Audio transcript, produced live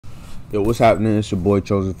Yo, what's happening? It's your boy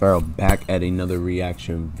Chosen Pharaoh back at another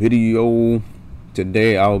reaction video.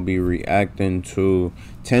 Today I'll be reacting to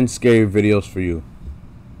 10 scary videos for you.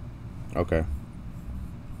 Okay.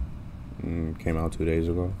 Came out 2 days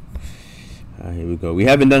ago. Here we go. We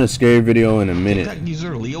haven't done a scary video in a minute. TikTok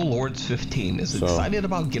user LeoLords15 is excited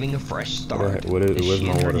about getting a fresh start. Where's she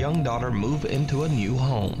my and her water? young daughter move into a new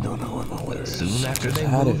home. Don't know what my water is. Soon after they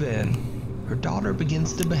move in, her daughter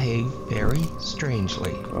begins to behave very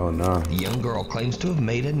strangely. Oh no. The young girl claims to have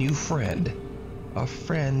made a new friend. A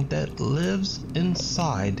friend that lives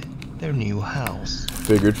inside their new house.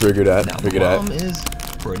 Trigger that. Now Figure the that. mom is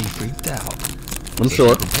pretty freaked out. I'm so sure.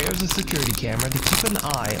 She prepares a security camera to keep an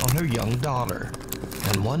eye on her young daughter.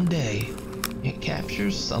 And one day, it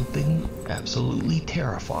captures something absolutely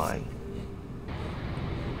terrifying.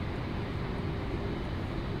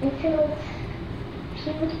 Until she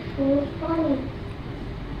was funny.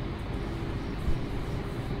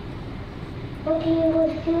 What he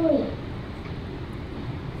was doing?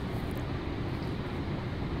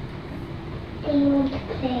 They want to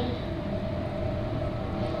play.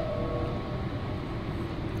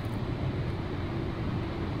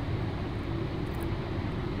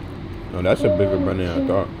 No, that's a bigger bunny than I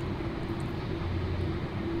thought.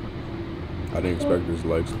 I didn't expect his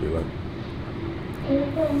legs to be like.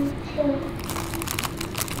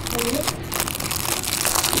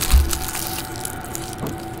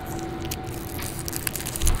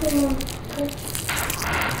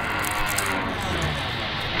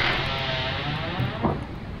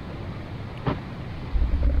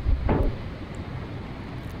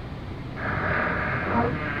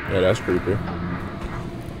 Yeah, that's creepy.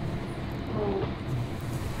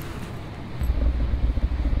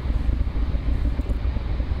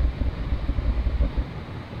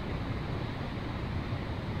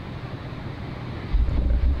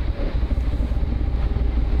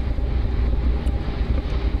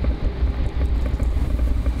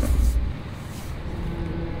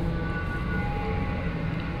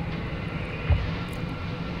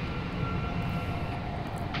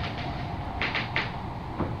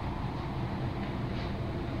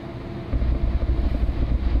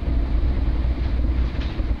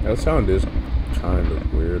 That sound is kind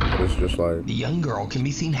of weird, but it's just like... The young girl can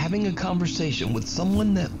be seen having a conversation with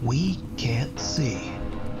someone that we can't see.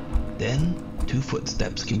 Then, 2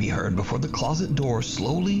 footsteps can be heard before the closet door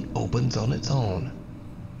slowly opens on its own.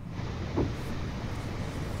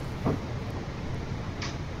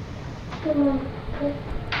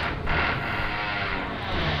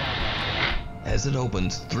 As it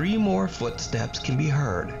opens, 3 more footsteps can be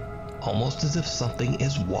heard, almost as if something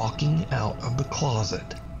is walking out of the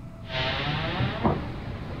closet.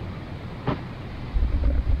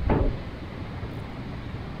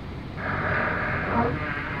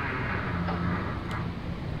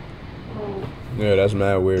 Yeah, that's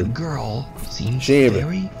mad weird. The girl seems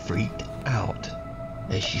very freaked out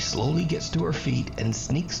as she slowly gets to her feet and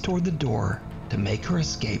sneaks toward the door to make her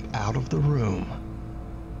escape out of the room.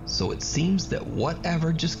 So it seems that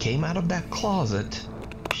whatever just came out of that closet,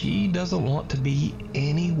 she doesn't want to be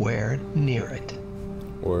anywhere near it.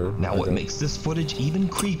 Now what makes this footage even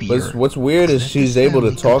creepier, what's weird is she's able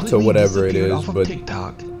to talk to whatever it is, but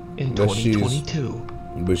TikTok in 2022.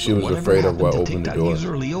 But she was afraid of what opened the door.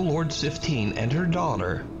 User LeoLords15 and her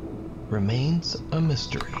daughter remains a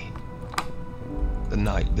mystery. The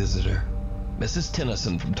night visitor. Mrs.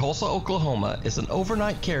 Tennyson from Tulsa, Oklahoma is an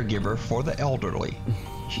overnight caregiver for the elderly.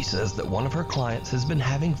 She says that one of her clients has been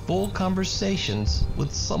having full conversations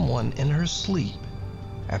with someone in her sleep.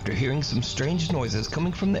 After hearing some strange noises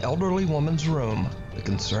coming from the elderly woman's room, the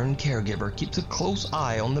concerned caregiver keeps a close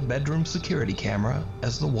eye on the bedroom security camera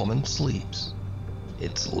as the woman sleeps.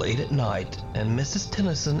 It's late at night, and Mrs.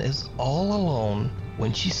 Tennyson is all alone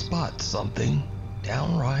when she spots something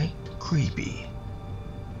downright creepy.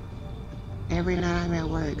 Every night I'm at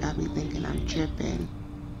work, I be thinking I'm tripping.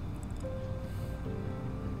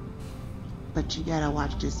 But you gotta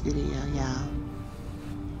watch this video, y'all.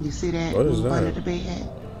 You see that move under the bed?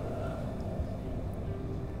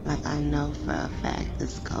 Like, I know for a fact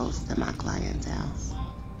this goes to my client's house.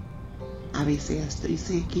 I be seeing, you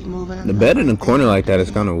see it keep moving. The bed in the corner like that is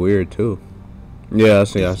kind of weird too. Yeah, I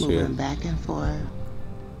see moving it. Back and forth.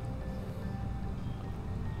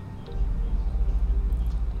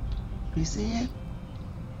 You see it?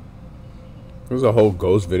 There's a whole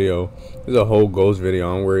ghost video.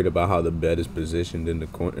 I'm worried about how the bed is positioned in the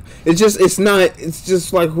corner. It's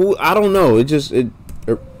just like who, I don't know. It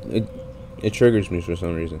triggers me for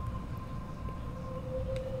some reason.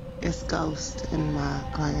 It's ghost in my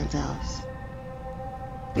client's house.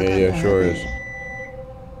 Yeah, sure is.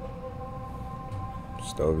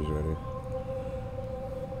 Stove is ready.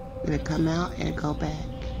 It'll come out and go back.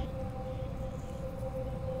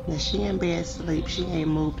 Now she in bed asleep. She ain't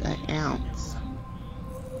moved an ounce.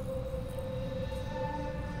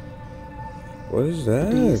 What is Do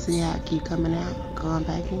you that? see how it keep coming out, going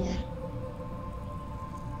back in?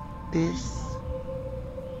 This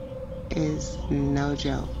is no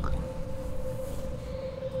joke.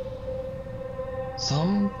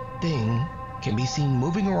 Something can be seen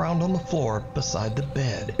moving around on the floor beside the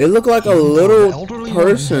bed. It looked like a Even though the little elderly woman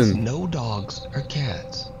has person. no dogs or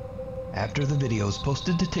cats. After the video is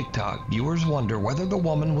posted to TikTok, viewers wonder whether the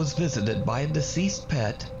woman was visited by a deceased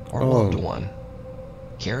pet or loved one.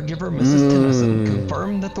 Caregiver Mrs. Tennyson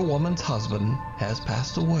confirmed that the woman's husband has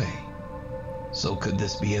passed away. So could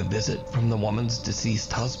this be a visit from the woman's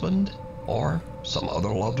deceased husband or some other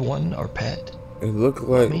loved one or pet? It looked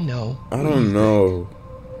like, Let me know. I don't know.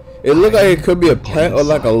 It looked like it could be a pet or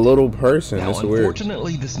like a little person. Now, It's weird.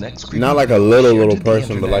 unfortunately, this next creepy Not like a video little shared to the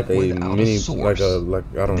person, but like a internet without mini, source. like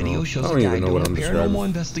I don't Video know. I shows don't a guy even know what doing I'm a paranormal describing.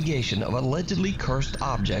 investigation of allegedly cursed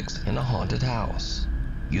objects in a haunted house.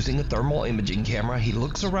 Using a thermal imaging camera, he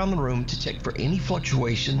looks around the room to check for any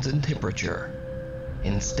fluctuations in temperature.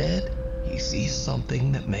 Instead, he sees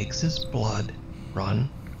something that makes his blood run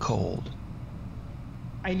cold.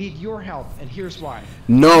 I need your help, and here's why.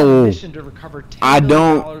 No, Mission to recover $10 I million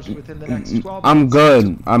don't. within the next 12 I'm months.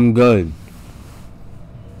 good. I'm good.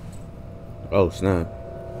 Oh snap!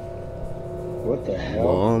 What the hell?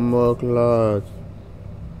 Markaba𓆃.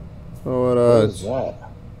 Oh, what What is else?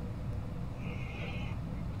 that?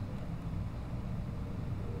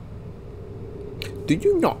 Do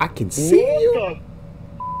you know I can see you?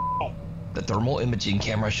 The thermal imaging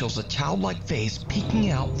camera shows a childlike face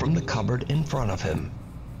peeking out from the cupboard in front of him.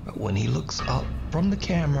 But when he looks up from the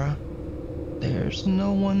camera, there's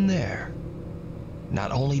no one there.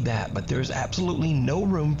 Not only that, but there's absolutely no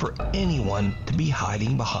room for anyone to be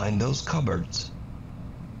hiding behind those cupboards.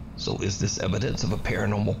 So is this evidence of a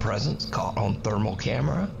paranormal presence caught on thermal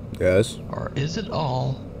camera? Yes. Or is it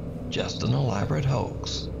all just an elaborate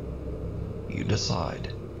hoax? You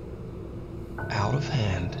decide. Out of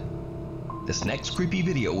hand. This next creepy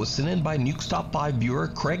video was sent in by Nuke's Top 5 viewer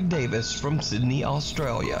Craig Davis from Sydney,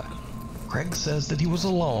 Australia. Craig says that he was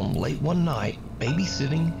alone late one night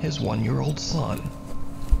babysitting his 1-year-old son.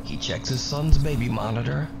 He checks his son's baby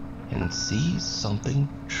monitor and sees something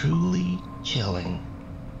truly chilling.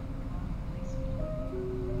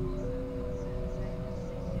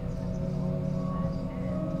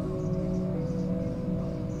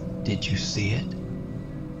 Did you see it?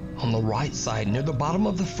 On the right side, near the bottom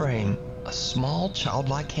of the frame, a small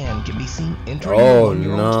childlike hand can be seen entering the Oh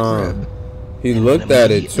 1-year-old's no. crib. He and looked then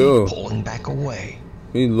at it immediately too. pulling back away.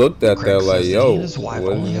 He looked at Craig that like, says that he yo. and his wife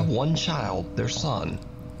what only is have it? one child, their son,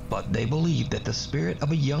 but they believe that the spirit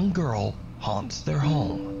of a young girl haunts their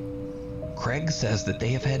home. Craig says that they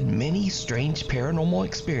have had many strange paranormal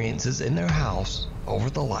experiences in their house over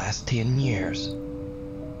the last 10 years.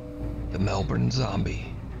 The Melbourne Zombie.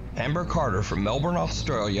 Amber Carter from Melbourne,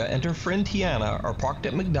 Australia, and her friend Tiana are parked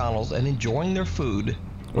at McDonald's and enjoying their food.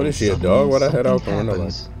 What when is she, a suddenly dog? Why'd I head out the something window like?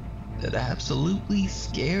 happens that absolutely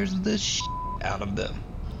scares the shit out of them.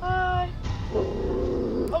 Hi.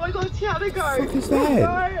 Oh my god, Tiana, go. What is that?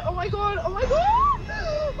 Go. Oh my god, oh my god.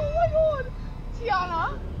 Oh my god.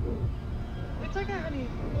 Tiana. It's okay, honey.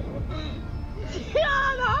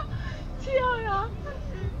 Tiana. Tiana.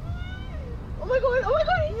 Oh my god, oh my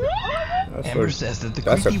god, oh my god. Amber says that the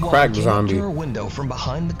that's a creepy crack woman came up zombie. to her window from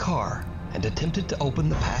behind the car and attempted to open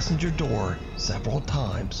the passenger door several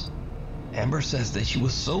times. Amber says that she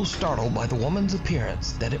was so startled by the woman's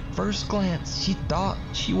appearance that at first glance she thought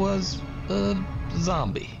she was a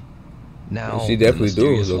zombie. Now, She definitely the do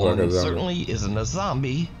mysterious look like a woman zombie. certainly isn't a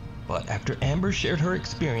zombie, but after Amber shared her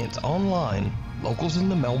experience online, locals in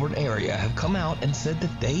the Melbourne area have come out and said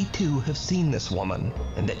that they too have seen this woman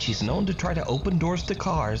and that she's known to try to open doors to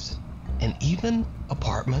cars and even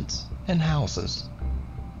apartments and houses.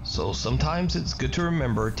 So sometimes it's good to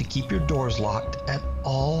remember to keep your doors locked at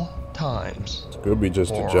all times. Could be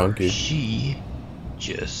just a Or junkie. she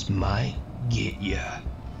just might get ya.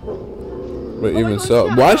 But even God, so,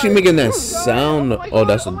 Tiana, why is she go. making that Go. sound? Oh my Oh,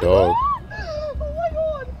 that's a god, dog. Oh my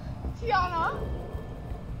god. Tiana.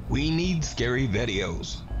 We need scary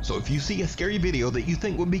videos. So if you see a scary video that you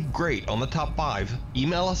think would be great on the top 5,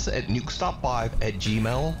 email us at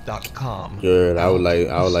nukestop5@gmail.com. Good. I would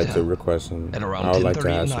like to request some. At around I would like 10:30 to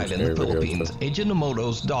at have some night in scary the videos. Philippines, too. Agent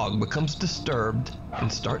Emoto's dog becomes disturbed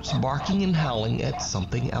and starts barking and howling at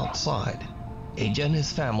something outside. Aja and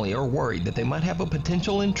his family are worried that they might have a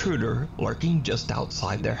potential intruder lurking just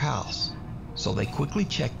outside their house. so they quickly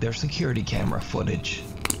check their security camera footage.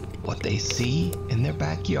 What they see in their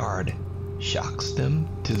backyard shocks them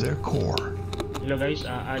to their core. Hello guys,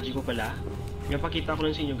 Aji ko pala. Napakita ko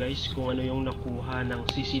lang sa inyo guys kung ano yung nakuha ng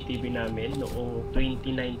CCTV namin noong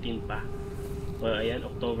 2019 pa. Ayan,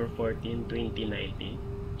 October 14,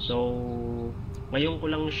 2019. So, ngayon ko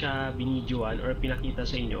lang siya binidyoan or pinakita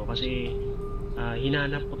sa inyo kasi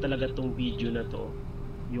hinanap ko talaga tong video na to,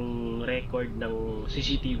 yung record ng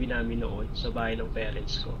CCTV namin noon sa bahay ng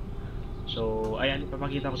parents ko. So, ayan,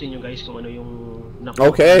 ipapakita ko sa inyo guys kung ano yung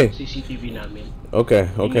nakuha ng CCTV namin. Okay.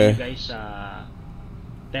 Tingnan nyo guys sa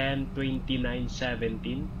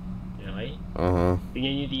 10/29/17. Okay?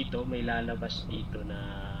 Tingnan nyo dito, may lalabas dito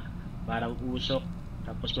na parang usok,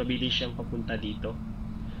 tapos mabilis siyang papunta dito.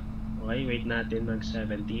 Okay, wait natin mag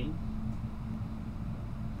 17.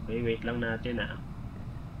 Okay, wait lang natin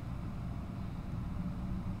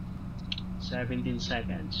 17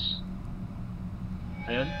 seconds.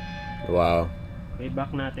 Ayun. Wow. Okay, back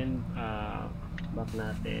natin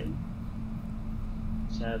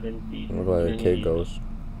 17. Look like a kid ghost.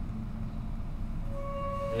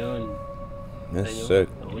 Ayun. That's sick.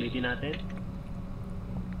 Ulitin natin.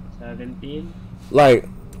 17. Like,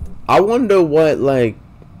 I wonder what, like,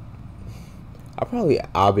 I probably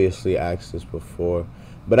obviously asked this before,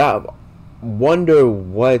 but I wonder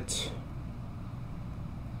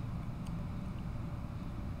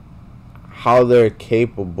how they're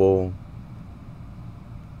capable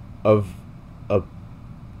of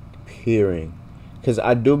appearing, because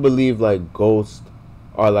I do believe like ghosts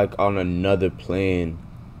are like on another plane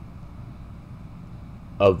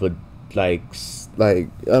of a like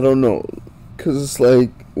I don't know, because it's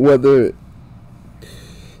like whether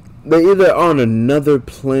they're either on another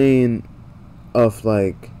plane of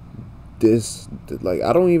like this, like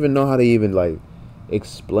I don't even know how to even like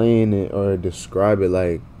explain it or describe it.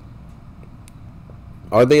 Like,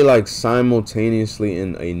 are they like simultaneously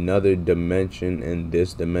in another dimension and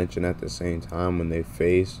this dimension at the same time when they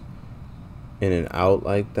face in and out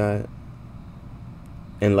like that?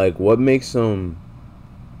 And like, what makes them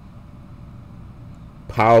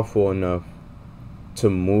powerful enough to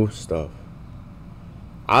move stuff?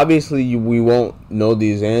 Obviously, we won't know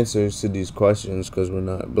these answers to these questions because we're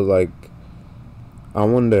not. But like, I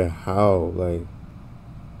wonder how. Like,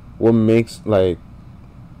 what makes like,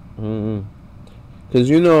 because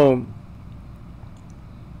you know,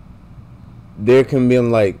 there can be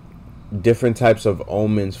like different types of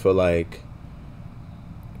omens for like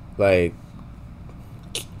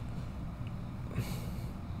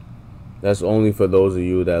that's only for those of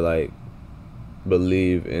you that like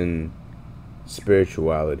believe in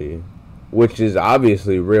spirituality, which is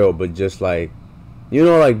obviously real, but just like, you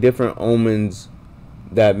know, like different omens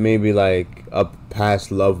that maybe like a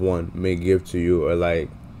past loved one may give to you, or like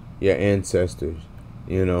your ancestors,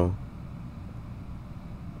 you know.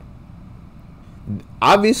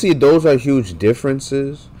 Obviously those are huge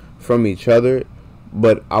differences from each other,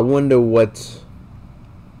 but I wonder what,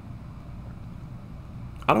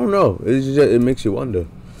 I don't know, it's just, it makes you wonder.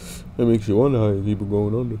 It makes you wonder how people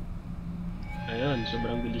going under. Ayun,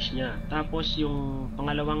 sobrang bilis niya. Tapos yung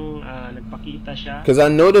pangalawang nagpakita siya. Because I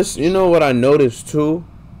noticed, you know what I noticed too?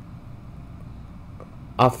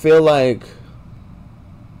 I feel like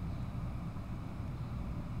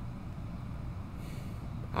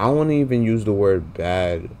I won't even use the word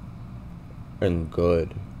bad and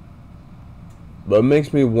good, but it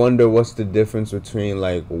makes me wonder what's the difference between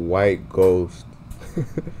like white ghost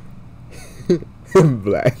and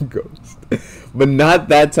black ghost. But not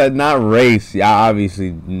that type, not race. Y'all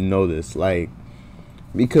obviously know this, like,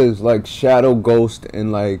 because like shadow ghost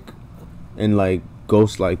and like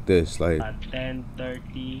ghosts like this, like at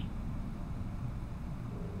 10:30.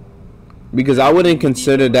 Because I wouldn't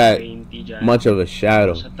consider that much of a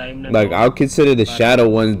shadow. Like, I'll consider the shadow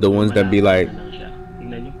ones the ones that be like,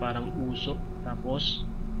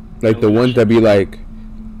 like the ones that be like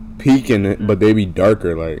peeking it, but they be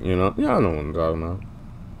darker, like, you know. Yeah, I know what I'm talking about.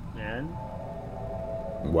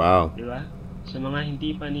 Wow. Diba? Sa mga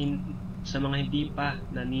hindi pa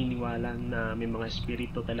naniniwala na may mga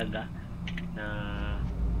espiritu talaga na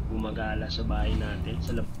gumagala sa bahay natin.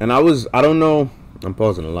 And I don't know, I'm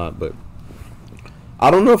pausing a lot, but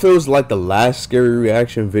I don't know if it was like the last scary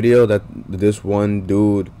reaction video that this one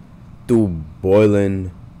dude threw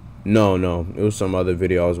boiling. No, it was some other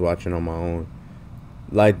video I was watching on my own.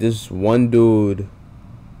 Like, this one dude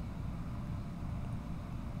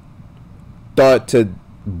thought to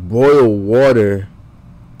boil water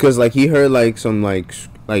because like he heard like some like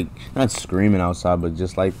not screaming outside, but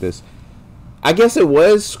just like this. I guess it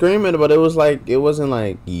was screaming, but it was like, it wasn't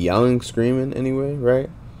like young screaming anyway, right?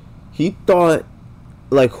 He thought,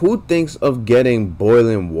 like, who thinks of getting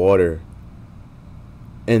boiling water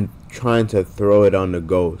and trying to throw it on the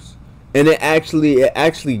ghost? And it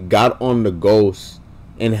actually got on the ghost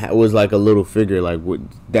and was like a little figure. Like, what,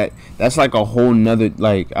 that's like a whole nother,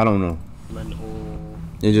 like, I don't know.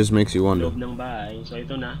 It just makes you wonder. So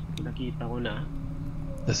ito na, nakita ko na.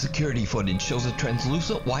 The security footage shows a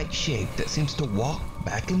translucent white shape that seems to walk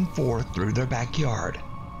back and forth through their backyard,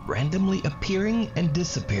 randomly appearing and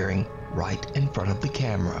disappearing right in front of the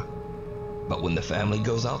camera. But when the family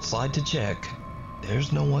goes outside to check,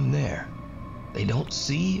 there's no one there. They don't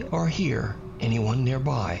see or hear anyone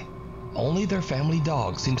nearby. Only their family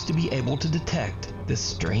dog seems to be able to detect this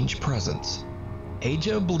strange presence.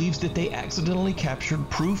 Aja believes that they accidentally captured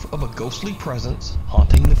proof of a ghostly presence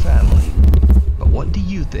haunting the family. But what do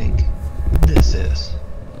you think this is?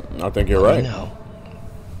 I think you're right. No.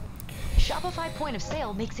 Shopify Point of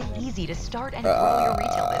Sale makes it easy to start and grow your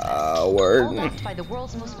retail business. Word. All backed by the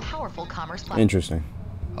world's most powerful commerce platform. Interesting.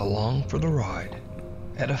 Along for the ride.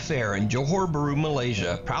 At a fair in Johor Bahru,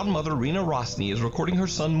 Malaysia, proud mother Rina Rosni is recording her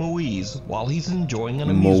son Muiz while he's enjoying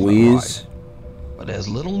an amusement ride. But as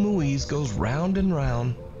little Muiz goes round and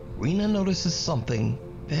round, Rina notices something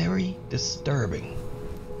very disturbing.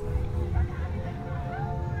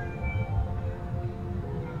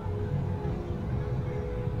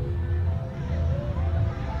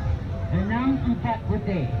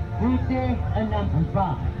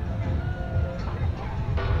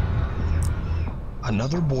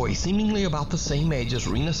 Another boy, seemingly about the same age as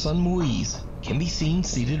Rina's son Muiz, can be seen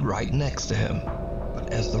seated right next to him.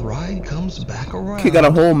 But as the ride comes back around, He got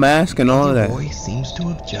a whole mask and all of that. The boy seems to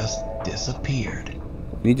have just disappeared.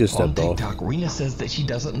 He just stepped on off. TikTok, Rina says that she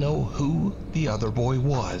doesn't know who the other boy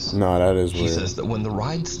was. No, that is She weird. says that when the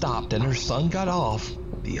ride stopped and her son got off,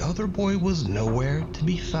 the other boy was nowhere to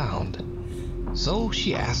be found. So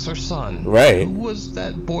she asks her son, Right. who was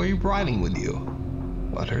that boy riding with you?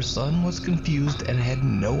 But her son was confused and had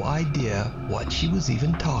no idea what she was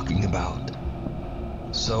even talking about.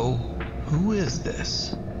 So, who is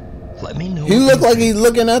this? Let me know. He looked like he's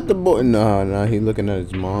looking at the boy. No, he's looking at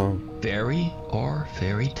his mom. Fairy or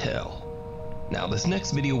fairy tale? Now, this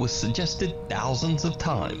next video was suggested thousands of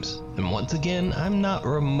times, and once again, I'm not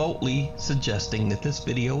remotely suggesting that this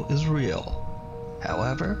video is real.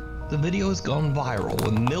 However, the video has gone viral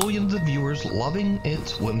with millions of viewers loving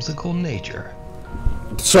its whimsical nature.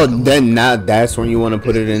 So then now that's when you want to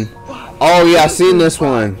put it in. Oh yeah, I seen this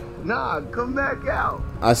one. Nah, come back out.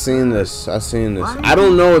 I seen this. I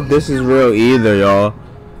don't know if this is real either, y'all.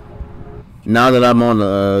 Now that I'm on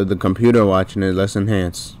the computer watching it, let's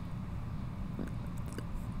enhance.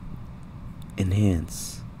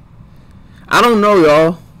 Enhance. I don't know,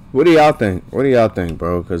 y'all. What do y'all think? What do y'all think,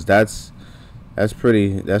 bro? Cause that's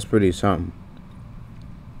pretty something.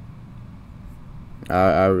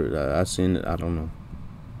 I seen it. I don't know.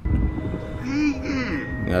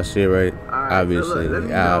 Yeah, I see it right.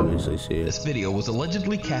 Obviously, I obviously see it. This video was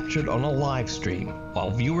allegedly captured on a live stream, while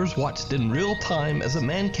viewers watched in real time as a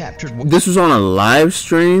man captured what This was on a live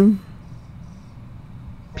stream?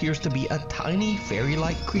 appears to be a tiny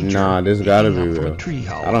fairy-like creature. Nah, this gotta be hanging out from a real. tree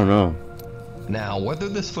hollow. I don't know. Now, whether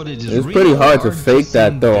this footage is It's real pretty hard to or fake just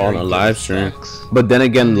that some though very on a good live stream. effects, But then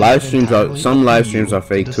again, it is some live streams entirely are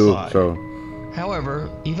fake up to you too. to decide. So However,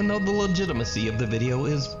 even though the legitimacy of the video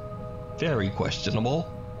is very questionable,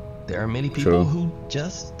 there are many people True. who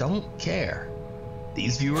just don't care.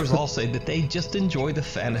 These viewers all say that they just enjoy the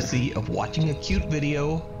fantasy of watching a cute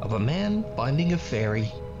video of a man finding a fairy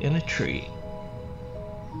in a tree.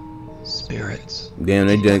 Spirits. damn,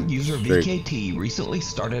 they TikTok did. user straight. VKT recently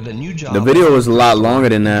started a new job. The video was a lot longer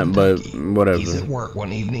than that, but He's whatever. at work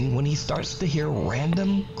one evening when he starts to hear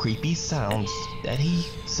random, creepy sounds that he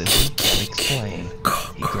simply can't explain.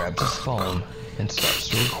 He grabs his phone and starts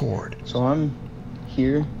to record. So I'm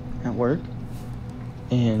here at work,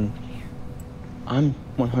 and I'm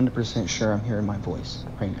 100% sure I'm hearing my voice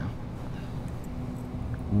right now.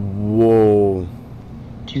 Whoa.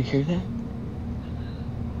 Do you hear that?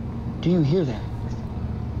 Do you hear that?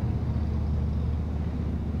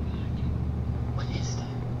 What is that?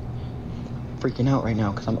 I'm freaking out right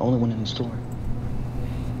now because I'm the only one in the store.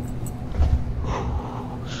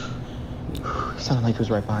 It sounded like it was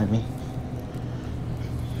right behind me.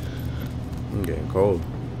 I'm getting cold.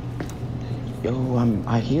 Yo,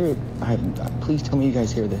 I hear it. Please tell me you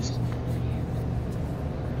guys hear this.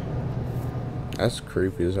 That's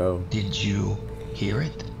creepy as hell. Did you hear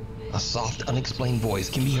it? A soft, unexplained voice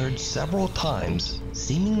can be heard several times,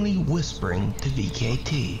 seemingly whispering to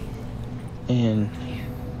VKT. And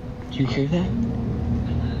do you hear that?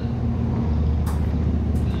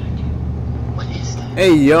 What is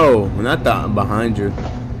Hey yo, not that behind you.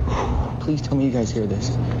 Please tell me you guys hear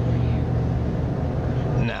this.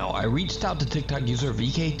 Now, I reached out to TikTok user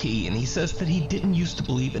VKT, and he says that he didn't used to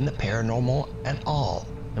believe in the paranormal at all,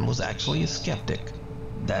 and was actually a skeptic.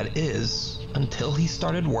 That is, until he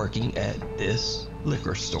started working at this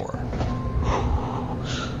liquor store.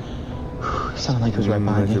 Sounded like it was right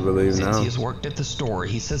behind you. Since he has worked at the store,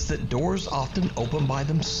 he says that doors often open by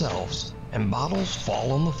themselves, and bottles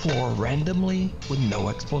fall on the floor randomly with no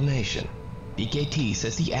explanation. VKT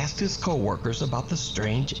says he asked his co-workers about the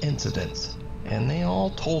strange incidents, and they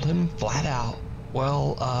all told him flat out,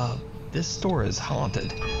 well, this store is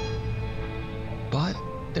haunted. But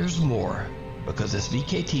there's more, because as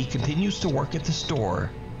VKT continues to work at the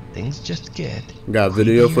store, things just get got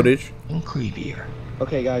video footage and creepier.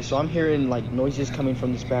 Okay guys, so I'm hearing like noises coming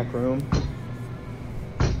from this back room.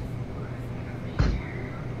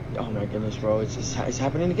 Oh my goodness, bro, it's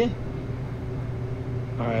happening again.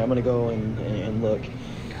 Alright, I'm gonna go and look.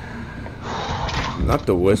 Not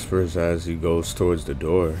the whispers as he goes towards the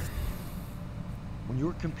door. When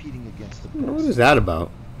you're competing against the best, what is that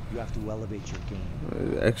about? You have to elevate your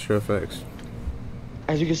game. Extra effects.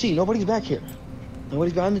 As you can see, nobody's back here.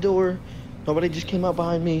 Nobody's behind the door. Nobody just came up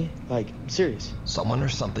behind me. Like, I'm serious. Someone or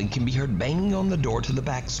something can be heard banging on the door to the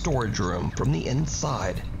back storage room from the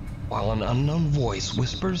inside, while an unknown voice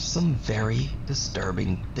whispers some very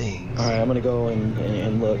disturbing things. Alright, I'm gonna go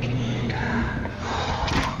and look.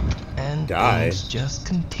 And things just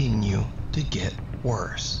continue to get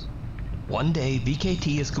worse. One day,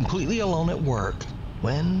 VKT is completely alone at work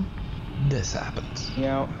when this happens.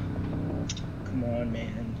 Yeah. Come on,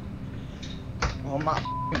 man. Oh, I'm not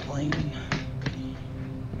playing.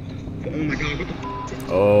 Oh my god, what the f?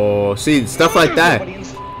 Oh, see, stuff like that.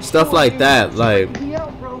 Stuff like that, like. Freaking me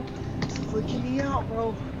out, bro. It's freaking me out,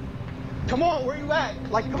 bro. Come on, where you at?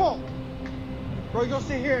 Like, come on. Bro, you gonna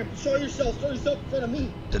sit here and show yourself in front of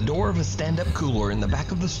me. The door of a stand-up cooler in the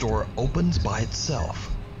back of the store opens by itself.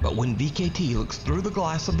 But when VKT looks through the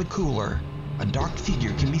glass of the cooler, a dark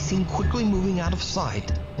figure can be seen quickly moving out of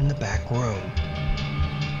sight in the back room.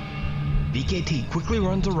 VKT quickly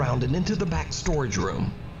runs around and into the back storage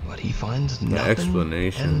room, but he finds nothing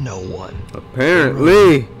and no one.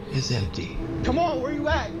 Apparently, the room is empty. Come on, where you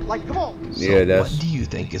at? Like, come on. So yeah, what do you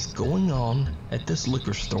think is going on at this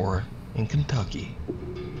liquor store in Kentucky?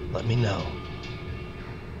 Let me know.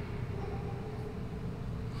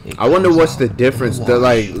 I wonder what's the difference.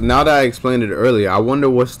 Like, now that I explained it earlier, I wonder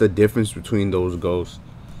what's the difference between those ghosts.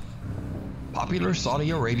 Popular Saudi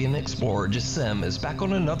Arabian explorer Jassim is back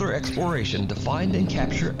on another exploration to find and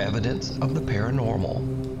capture evidence of the paranormal.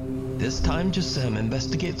 This time Jassim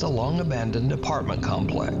investigates a long-abandoned apartment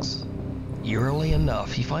complex. Eerily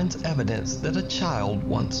enough, he finds evidence that a child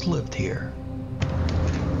once lived here.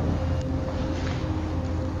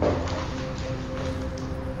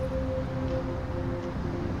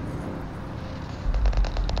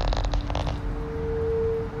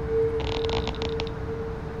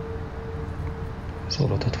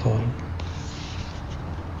 صورة أطفال.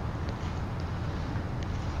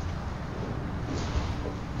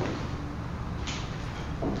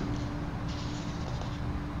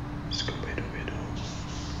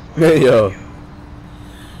 Hey yo.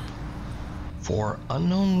 For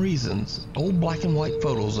unknown reasons, old black and white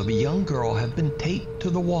photos of a young girl have been taped to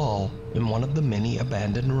the wall in one of the many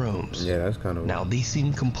abandoned rooms. Yeah, that's kind of. Now these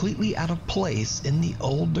seem completely out of place in the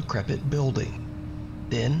old decrepit building.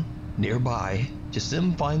 Then, nearby,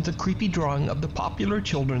 Jassim finds a creepy drawing of the popular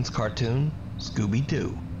children's cartoon,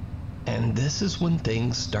 Scooby-Doo. And this is when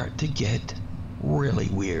things start to get really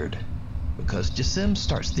weird, because Jassim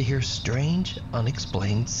starts to hear strange,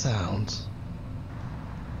 unexplained sounds.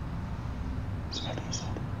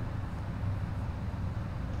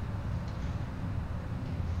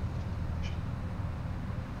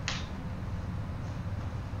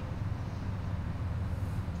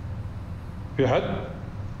 في حد؟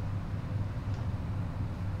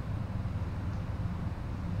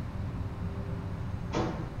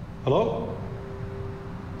 Hello?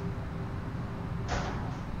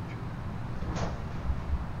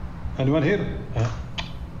 Anyone here?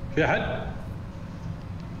 في أحد?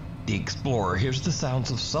 The explorer hears the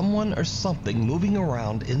sounds of someone or something moving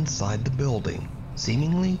around inside the building,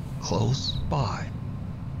 seemingly close by.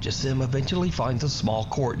 Jassim eventually finds a small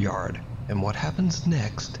courtyard, and what happens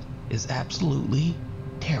next is absolutely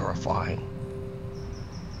terrifying.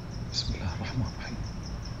 بسم الله الرحمن الرحيم.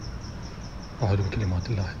 أعوذ بكلمات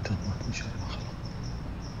الله التامات من شر ما خلق.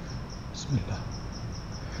 بسم الله.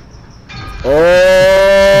 Oh!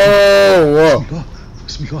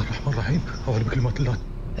 بسم الله الرحمن الرحيم. أعوذ بكلمات الله.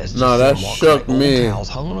 As No, that Giselle walked shook by old me. towels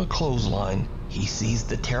hung on a clothesline, he sees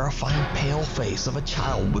the terrifying pale face of a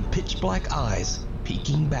child with pitch black eyes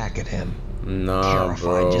peeking back at him. Nah, Terrified,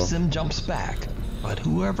 bro. Giselle jumps back, but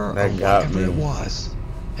whoever or That got whatever it me. was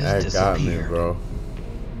That has got me, disappeared. bro.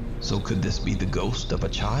 So could this be the ghost of a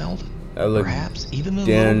child? That looked Perhaps even the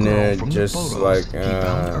damn little girl near from just the photos like, he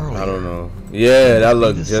found earlier. I don't know. Yeah, that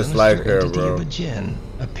looked The just sinister like her, entity bro. of a djinn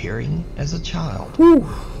appearing as a child. Whew.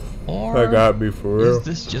 Or That got me for real. is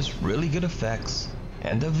this just really good effects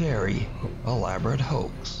and a very elaborate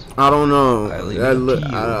hoax? I don't know. I leave That it up look. to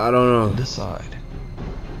you I don't know. to decide.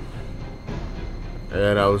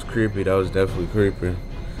 Yeah, that was creepy. That was definitely creepy.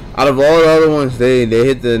 Out of all the other ones, they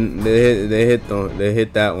hit that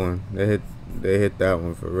one. They hit that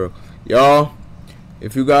one for real. Y'all,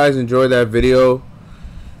 if you guys enjoyed that video,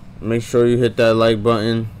 make sure you hit that like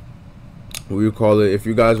button. What you call it? If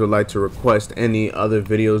you guys would like to request any other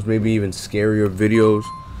videos, maybe even scarier videos,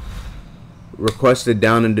 request it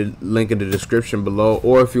down in the link in the description below.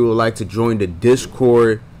 Or if you would like to join the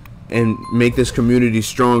Discord and make this community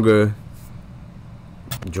stronger,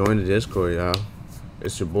 join the Discord, y'all.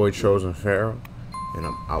 It's your boy Chosen Pharaoh, and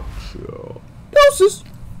I'm out, y'all. Deuces.